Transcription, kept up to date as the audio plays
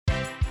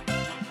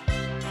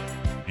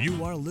You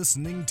are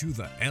listening to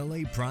the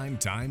LA Prime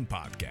Time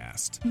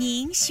Podcast.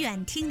 您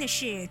选听的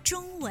是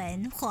中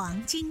文黄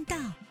金档。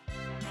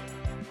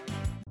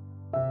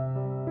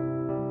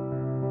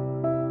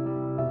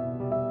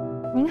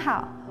您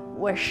好，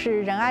我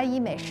是仁爱医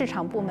美市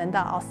场部门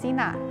的奥西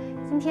娜，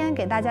今天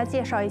给大家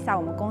介绍一下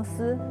我们公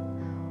司。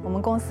我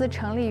们公司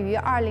成立于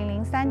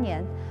2003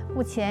年，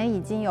目前已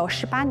经有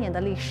18年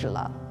的历史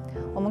了。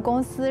我们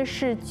公司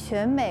是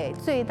全美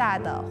最大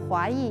的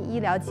华裔医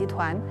疗集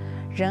团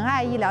仁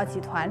爱医疗集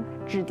团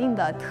指定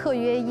的特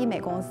约医美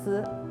公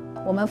司。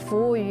我们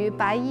服务于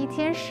白衣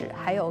天使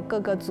还有各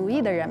个族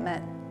裔的人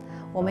们。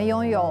我们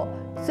拥有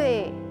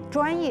最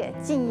专业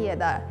敬业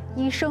的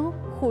医生、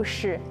护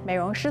士、美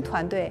容师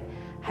团队，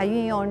还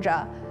运用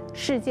着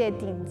世界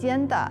顶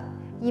尖的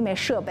医美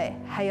设备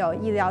还有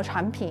医疗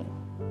产品。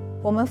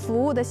我们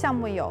服务的项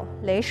目有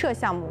雷射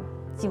项目、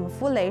紧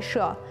肤雷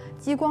射、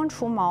激光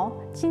除毛、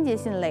清洁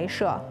性雷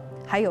射，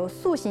还有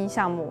塑形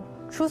项目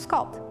True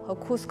Sculpt 和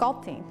Cool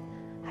Sculpting，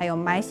 还有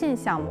埋线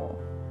项目，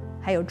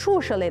还有注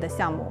射类的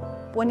项目，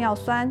玻尿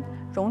酸、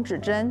溶脂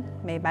针、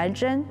美白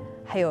针，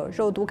还有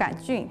肉毒杆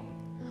菌。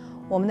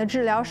我们的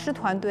治疗师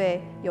团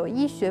队有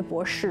医学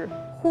博士、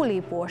护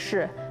理博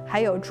士，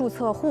还有注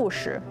册护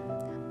士。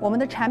我们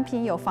的产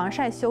品有防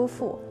晒修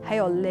复，还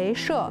有雷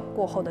射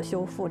过后的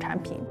修复产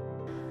品。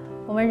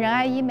我们仁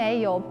爱医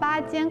美有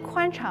8间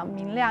宽敞、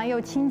明亮又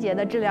清洁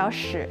的治疗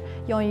室，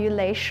用于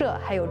雷射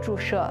还有注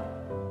射。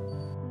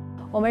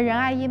我们仁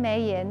爱医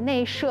美也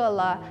内设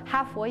了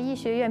哈佛医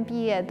学院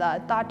毕业的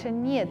Dr.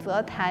 聂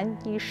泽潭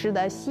医师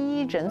的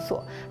西医诊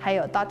所，还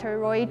有 Dr.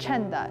 Roy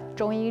Chen 的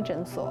中医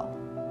诊所。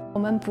我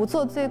们不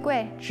做最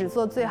贵，只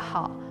做最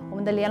好。我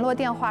们的联络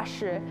电话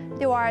是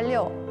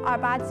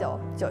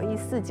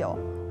626-289-9149，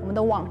我们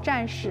的网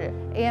站是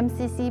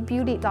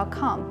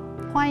amccbeauty.com。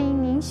欢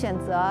迎您选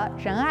择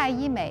仁爱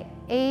医美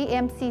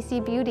AMCC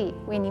Beauty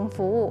为您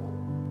服务。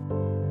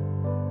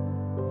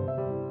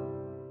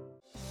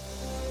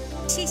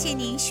谢谢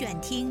您选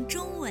听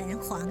中文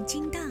黄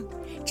金档，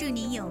祝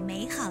您有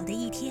美好的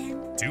一天。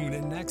Tune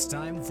in next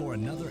time for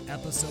another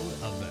episode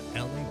of the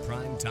LA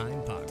Prime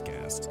Time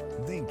Podcast.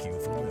 Thank you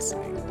for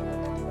listening.